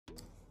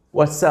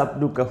What's up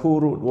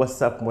Dukahuru?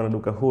 What's up mwana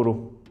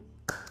Dukahuru?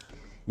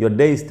 Your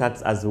day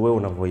starts as wewe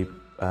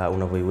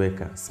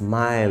unavyoiweka.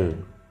 Smile.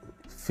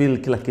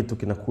 Feel kila kitu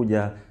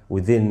kinakuja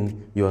within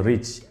your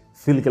reach.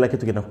 Feel kila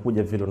kitu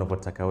kinakuja vile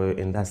unavyotaka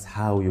wewe, and that's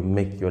how you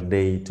make your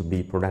day to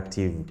be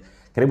productive.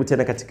 Karibu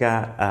tena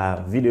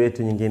katika video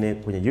yetu nyingine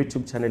kwenye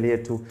YouTube channel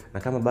yetu, na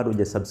kama bado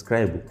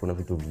hujasubscribe, kuna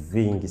vitu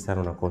vingi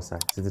sana unakosa.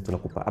 Sisi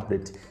tunakupa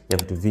update ya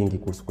vitu vingi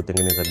kuhusu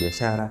kutengeneza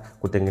biashara,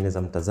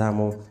 kutengeneza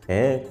mtazamo,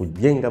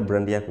 kujenga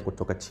brand yako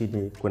kutoka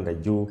chini kwenda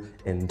juu,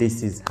 and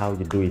this is how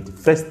you do it.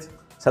 First,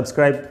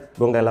 subscribe,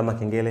 gonga alama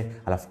kengele,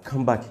 alafu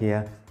come back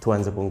here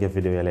tuanze kuongea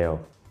video ya leo.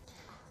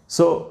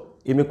 So,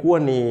 imekuwa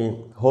ni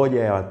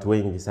hoja ya watu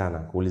wengi sana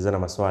kuulizana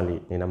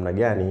maswali, ni namna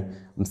gani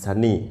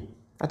msanii,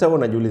 hata wewe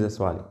unajiuliza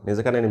swali,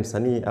 inawezekana ni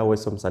msanii au wewe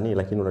sio msanii,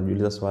 lakini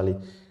unajiuliza swali,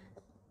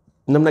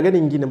 namna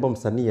gani nyingine ambayo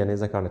msanii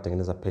anaweza kawa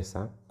anatengeneza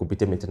pesa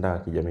kupitia mitandao ya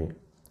kijamii.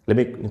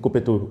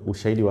 Nikupe tu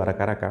ushahidi wa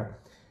haraka.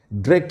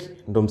 Drake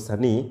ndo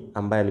msanii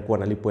ambaye alikuwa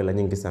analipwa hela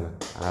nyingi sana.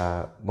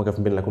 Mwaka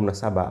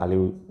 2017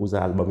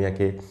 aliuza albamu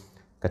yake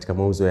katika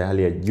mauzo ya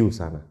hali ya juu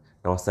sana.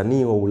 Na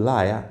wasanii wa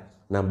Ulaya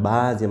na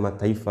baadhi ya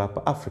mataifa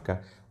hapa Afrika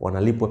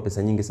wanalipwa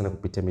pesa nyingi sana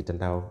kupitia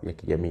mitandao ya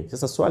kijamii.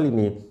 Sasa swali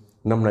ni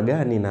namna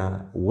gani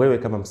na wewe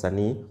kama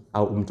msanii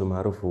au mtu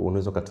maarufu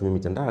unaweza kutumia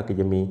mitandao ya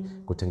kijamii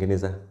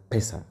kutengeneza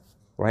pesa,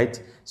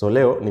 right? So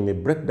leo nime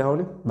break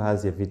down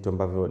baadhi ya vitu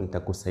ambavyo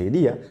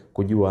nitakusaidia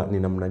kujua ni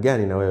namna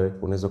gani na wewe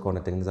unaweza kuwa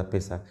unatengeneza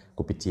pesa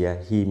kupitia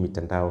hii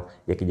mitandao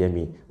ya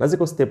kijamii. Na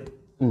ziko step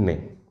 4.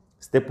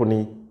 Step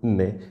ni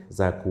 4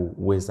 za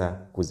kuweza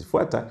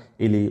kuzifuata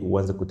ili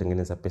uanze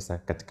kutengeneza pesa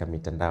katika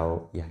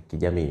mitandao ya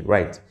kijamii,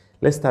 right?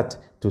 Let's start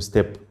to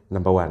step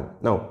number 1.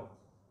 Now,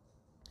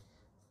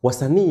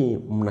 wasanii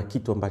mna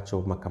kitu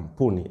ambacho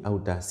makampuni au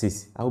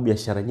taasisi au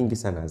biashara nyingi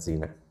sana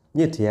hazina.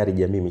 Nyie tayari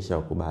jamii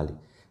imeshawakubali.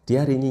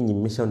 Tayari nyinyi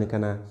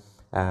mmeshaonekana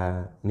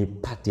ni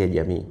part ya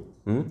jamii.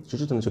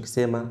 Chochote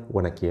unachokisema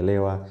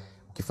wanakielewa.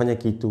 Ukifanya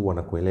kitu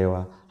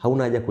wanakuelewa.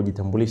 Hauna haja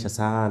kujitambulisha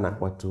sana,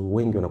 watu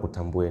wengi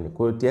wanakutambueni.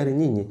 Kwa hiyo tayari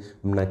nyinyi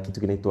mna kitu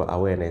kinaitwa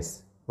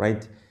awareness,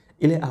 right?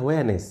 Ile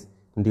awareness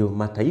ndio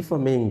mataifa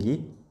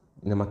mengi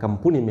na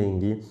makampuni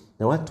mengi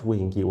na watu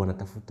wengi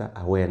wanatafuta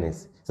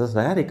awareness. Sasa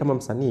tayari kama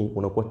msanii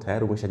unakuwa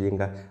tayari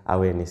umeshajenga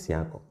awareness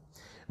yako.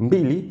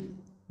 2,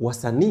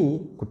 wasanii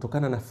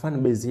kutokana na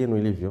fan base yenu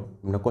ilivyo,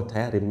 mnakuwa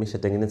tayari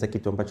mmeshatengeneza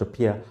kitu ambacho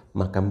pia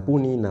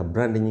makampuni na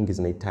brand nyingi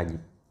zinahitaji: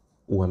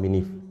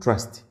 uaminifu,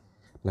 trust.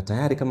 Na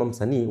tayari kama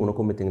msanii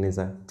unakuwa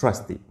umetengeneza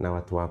trust na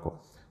watu wako.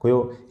 Kwa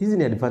hiyo hizi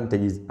ni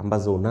advantages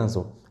ambazo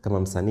unazo kama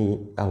msanii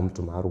au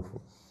mtu maarufu.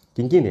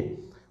 Kingine,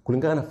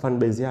 kulingana na fan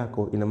base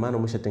yako, ina maana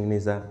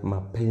umeshatengeneza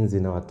mapenzi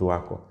na watu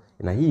wako.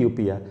 Na hiyo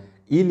pia,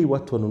 ili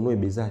watu wanunue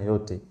bidhaa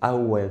yote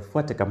au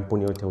wafuate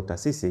kampuni yote au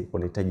taasisi,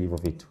 wanahitaji hivyo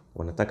vitu.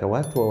 Wanataka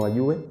watu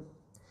wawajue,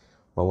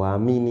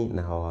 wawaamini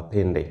na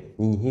wawapende.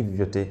 Nyinyi hivi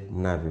vyote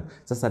mnavyo.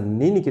 Sasa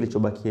nini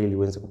kilichobakia ili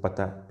uweze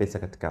kupata pesa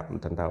katika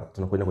mtandao?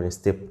 Tunakwenda kwenye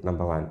step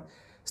number 1.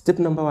 Step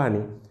number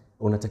 1,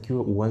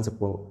 unatakiwa uanze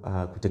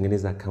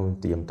kutengeneza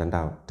account ya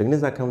mtandao.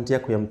 Tengeneza account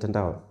yako ya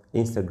mtandao: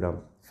 Instagram,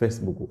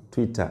 Facebook,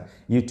 Twitter,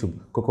 YouTube,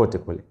 kokote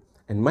kule.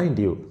 And mind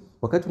you,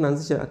 wakati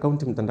unaanzisha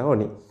account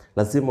mtandaoni,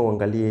 lazima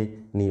uangalie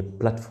ni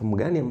platform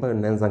gani ambayo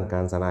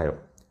nikaanza nayo.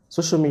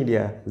 Social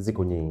media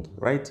ziko nyingi,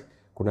 right?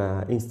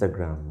 Kuna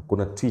Instagram,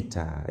 kuna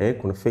Twitter,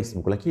 kuna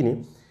Facebook,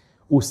 lakini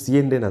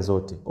usiende na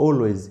zote.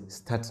 Always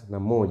start na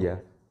moja,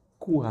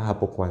 kuwa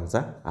hapo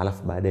kwanza,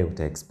 alafu baadaye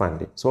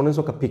uta-expand. So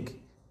unaweza ukapick,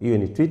 iwe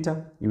ni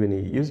Twitter, iwe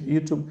ni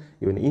YouTube,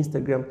 iwe ni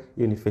Instagram,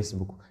 iwe ni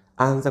Facebook.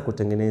 Anza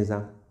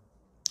kutengeneza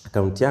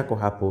account yako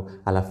hapo,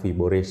 alafu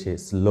iboreshe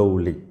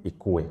slowly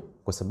ikue.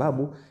 Kwa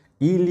sababu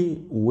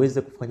ili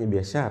uweze kufanya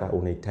biashara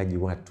unahitaji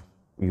watu.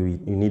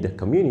 You need a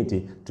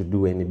community to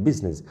do any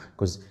business.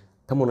 Because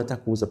kama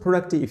unataka kuuza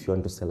product, if you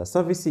want to sell a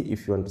service,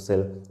 if you want to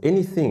sell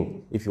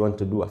anything, if you want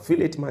to do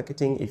affiliate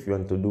marketing, if you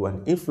want to do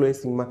an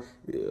influencing,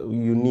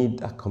 you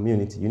need a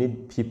community. You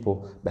need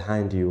people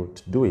behind you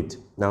to do it.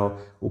 Now,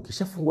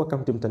 ukishafungua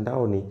account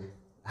mtandaoni,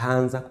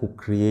 anza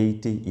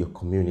ku-create your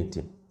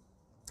community.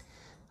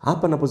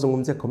 Hapa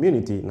napozungumzia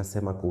community,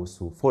 nasema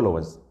kuhusu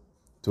followers.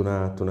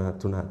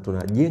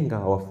 Tunajenga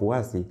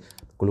wafuasi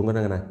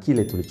kulingana na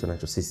kile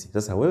tulichonacho sisi.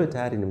 Sasa wewe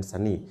tayari ni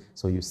msanii,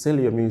 so you sell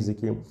your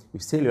music, you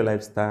sell your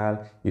lifestyle,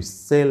 you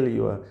sell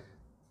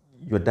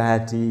your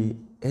diet,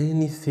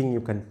 anything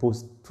you can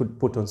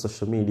put on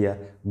social media,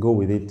 go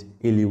with it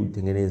ili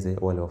utengeneze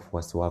wale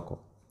wafuasi wako.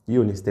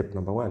 Hiyo ni step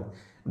number 1.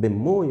 The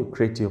more you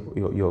create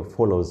your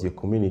followers, your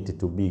community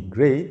to be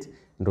great,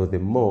 the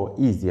more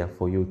easier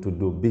for you to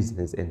do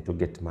business and to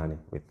get money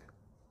with.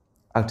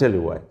 I'll tell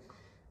you why.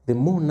 The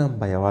more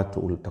number ya watu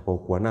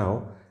utakaokuwa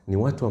nao ni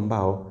watu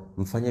ambao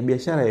mfanya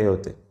biashara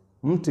yoyote,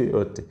 mtu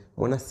yoyote,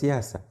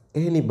 mwanasiasa,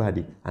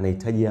 anybody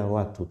anahitaji ya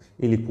watu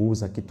ili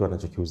kuuza kitu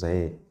anachokiuza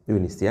yeye. Hiyo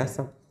ni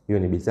siasa, hiyo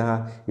ni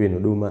bidhaa, hiyo ni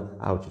huduma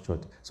au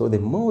chochote. So the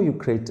more you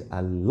create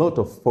a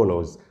lot of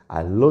followers,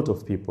 a lot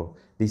of people,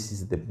 this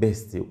is the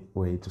best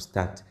way to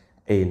start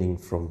earning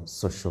from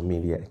social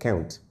media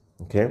account.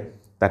 Okay?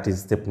 That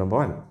is step number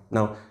 1.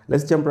 Now,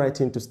 let's jump right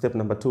into step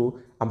number 2,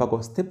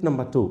 ambako step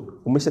number 2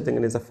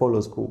 umeshatengeneza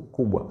followers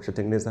kubwa,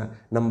 umeshatengeneza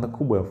namba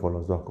kubwa ya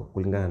followers wako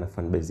kulingana na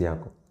fan base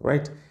yako,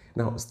 right?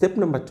 Now, step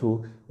number 2,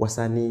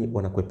 wasanii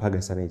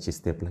wanakwepaga sana hichi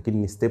step, lakini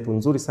ni step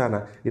nzuri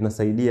sana,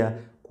 inasaidia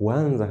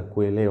kuanza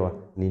kuelewa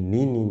ni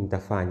nini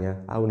nitafanya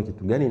au ni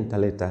kitu gani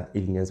nitaleta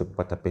ili nianze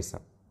kupata pesa.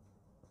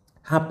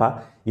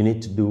 Hapa you need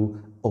to do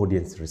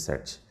audience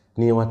research.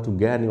 Ni watu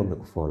gani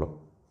wamekufollow?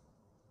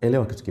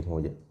 Elewa kitu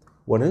kimoja.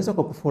 Wanaweza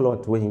kukufollow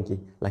watu wengi,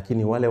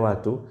 lakini wale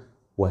watu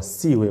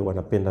wasiwe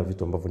wanapenda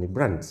vitu ambavyo ni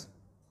brands.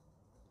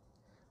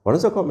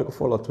 Wanaweza kuwa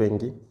wamekufollow watu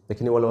wengi,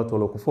 lakini wale watu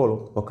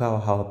waliokufollow wakawa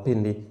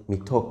hawapendi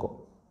mitoko.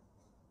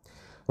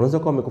 Wanaweza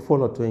kuwa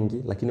wamekufollow watu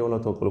wengi, lakini wale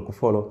watu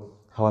waliokufollow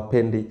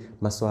hawapendi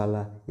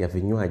masuala ya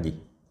vinywaji.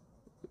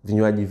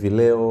 Vinywaji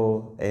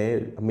vileo,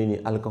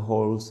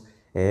 alcohols,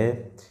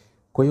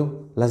 Kwa hiyo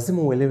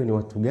lazima uelewe ni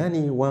watu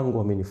gani wangu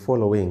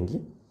wamenifollow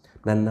wengi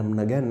na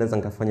namna gani naweza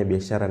nikafanya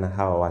biashara na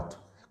hawa watu.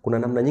 Kuna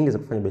namna nyingi za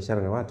kufanya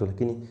biashara na watu,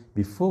 lakini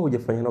before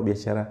hujafanya nao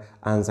biashara,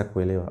 anza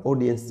kuelewa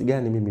audience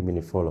gani mimi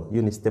imenifollow.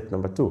 Hiyo ni step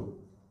number 2.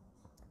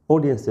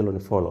 Audience ile ni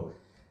follow.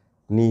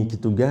 Ni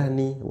kitu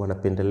gani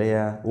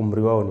wanapendelea,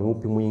 umri wao ni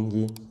upi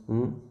mwingi,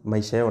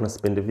 maisha yao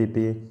wanaspend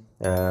vipi,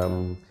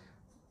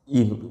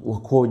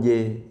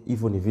 wakoje.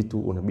 Hivyo ni vitu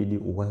unabidi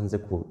uanze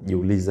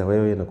kujiuliza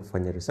wewe na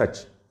kufanya research.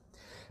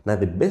 Na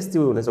the best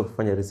way unaweza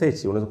kufanya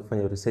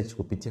research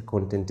kupitia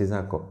content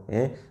zako.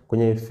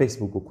 Kwenye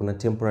Facebook kuna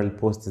temporary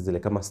posts zile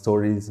kama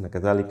stories na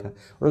kadhalika.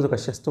 Unaweza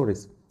kushare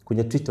stories.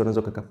 Kwenye Twitter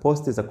unaweza kuweka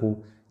posts za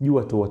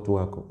kujua tu watu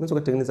wako. Unaweza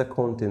kutengeneza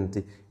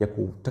content ya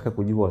kutaka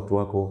kujua watu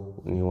wako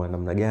ni wa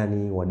namna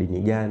gani, wa dini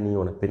gani,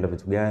 wanapenda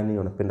vitu gani,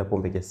 wanapenda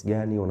pombe kiasi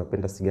gani,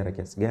 wanapenda sigara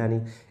kiasi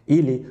gani,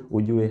 ili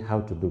ujue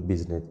how to do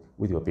business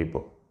with your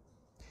people.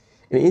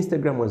 In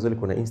Instagram wazoli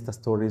kuna Insta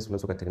stories,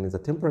 unaweza kutengeneza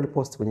temporary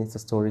post kwenye Insta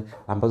story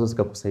ambazo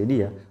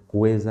zikakusaidia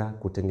kuweza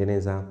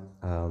kutengeneza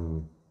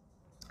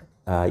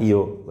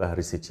hiyo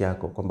research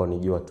yako kwamba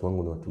unijua watu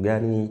wangu ni watu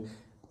gani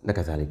na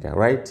kadhalika,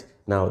 right?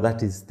 Now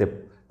that is step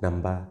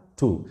number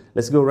 2.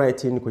 Let's go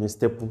right in kwenye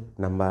step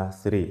number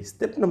 3.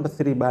 Step number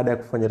 3, baada ya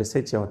kufanya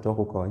research ya watu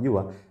wako kwa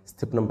wajua,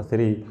 step number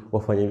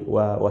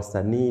 3,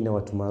 wasanii na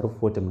watu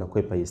maarufu wote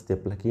mnakwepa hii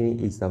step, lakini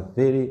it's a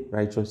very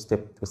righteous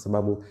step kwa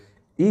sababu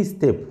hii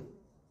step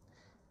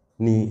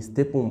ni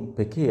step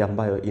pekee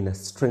ambayo ina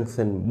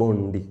strengthen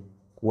bond,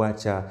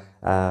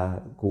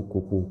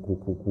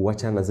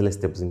 kuacha na zile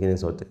step zingine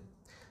zote.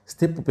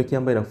 Step pekee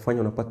ambayo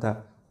inakufanya unapata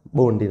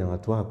bond na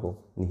watu wako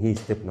ni hii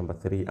step number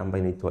 3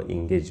 ambayo inaitwa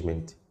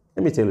engagement.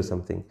 Let me tell you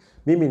something.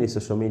 Mimi ni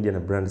social media na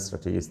brand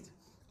strategist.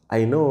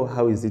 I know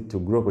how is it to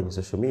grow kwenye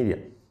social media.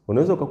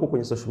 Unaweza ukakuwa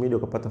kwenye social media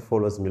ukapata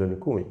followers milioni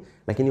 10,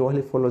 lakini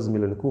wale followers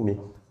milioni 10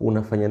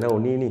 unafanya nao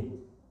nini?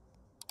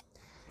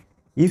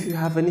 If you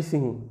have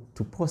anything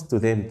to post to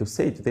them, to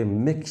say to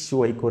them, make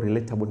sure iko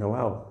relatable na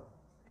wao.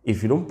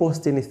 If you don't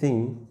post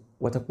anything,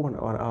 watakuwa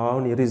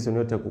hawaoni reason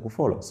yote ya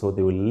kukufollow, so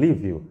they will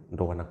leave you,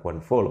 ndo wanakuwa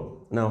unfollow.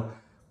 Now,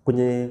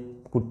 kwenye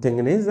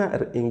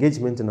kutengeneza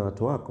engagement na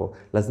watu wako,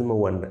 lazima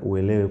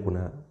uelewe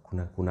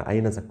kuna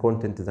aina za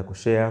content za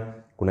kushare,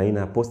 kuna aina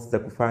ya posts za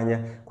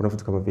kufanya, kuna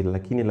vitu kama vile,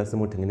 lakini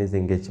lazima utengeneze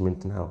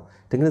engagement nao.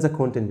 Tengeneza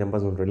content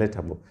ambazo ni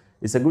relatable.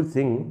 It's a good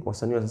thing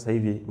wasanii wa sasa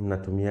hivi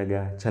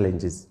mnatumiaga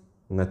challenges.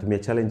 Mnatumia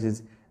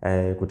challenges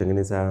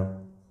kutengeneza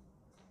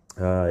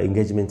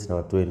engagement na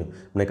watu wenu.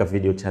 Mnaweka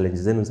video challenge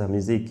zenu za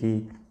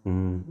muziki,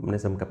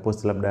 mnaweza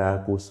mkapost labda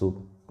kuhusu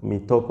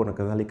mitoko na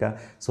kadhalika.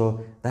 So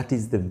that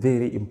is the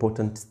very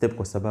important step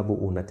kwa sababu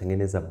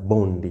unatengeneza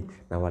bondi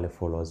na wale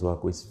followers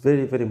wako. It's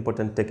very very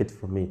important, take it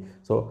from me.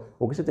 So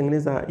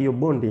ukishatengeneza hiyo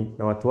bondi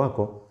na watu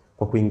wako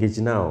kwa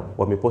kuengage nao,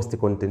 wamepost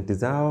content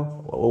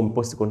zao,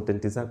 umepost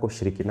content zako,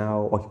 shiriki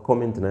nao,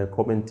 wakicomment na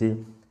comment,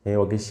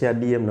 wakishare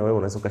DM na wewe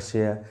unaweza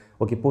ukashare,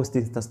 wakipost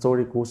Insta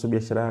story kuhusu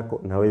biashara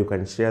yako na wewe you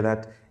can share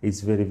that.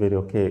 It's very very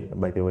okay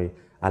by the way.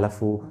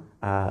 Alafu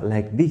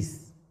like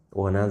this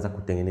wanaanza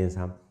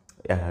kutengeneza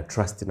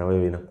trust na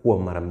wewe inakuwa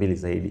mara mbili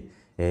zaidi.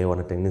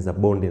 Wanatengeneza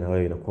bond na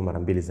wewe inakuwa mara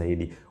mbili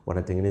zaidi.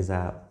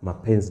 Wanatengeneza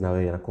mapenzi na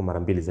wewe inakuwa mara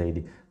mbili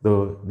zaidi.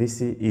 Though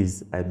this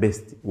is a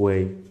best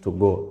way to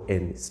go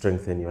and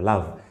strengthen your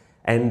love.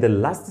 And the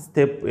last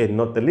step, and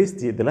not the least,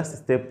 the last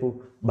step,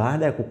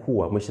 baada ya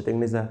kukua,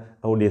 umeshatengeneza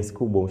audience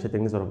kubwa,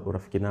 umeshatengeneza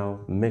urafiki nao,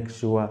 make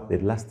sure the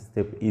last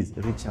step is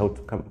reach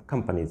out to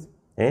companies.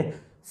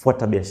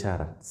 Fuata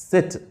biashara.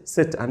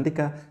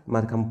 Andika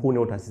makampuni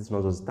au taasisi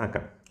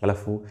unazozitaka.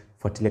 Alafu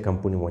fuatilia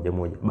kampuni moja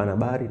moja.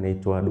 Banabari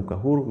naitwa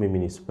Dukahuru, mimi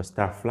ni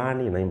superstar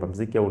fulani, naimba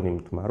muziki au ni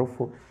mtu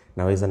maarufu,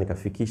 naweza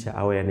nikafikisha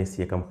awareness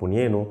ya kampuni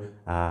yenu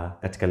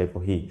katika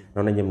level hii.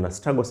 Naona nyinyi mna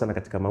struggle sana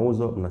katika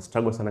mauzo, mna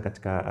struggle sana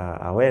katika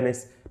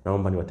awareness,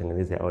 naomba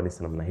niwatengenezee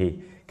awareness namna hii.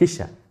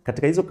 Kisha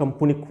katika hizo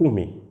kampuni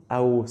 10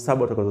 au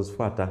 7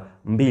 utakazozifuata,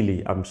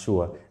 2 I'm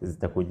sure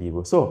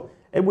zitakujibu. So,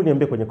 hebu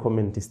niambie kwenye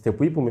comment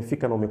step ipi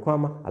umefika na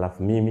umekwama,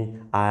 alafu mimi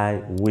I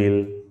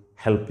will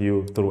help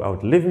you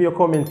throughout. Leave me your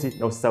comment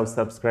na usisahau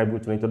subscribe.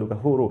 Tunaitwa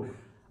Dukahuru.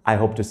 I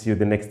hope to see you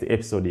the next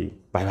episode.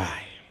 Bye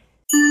bye.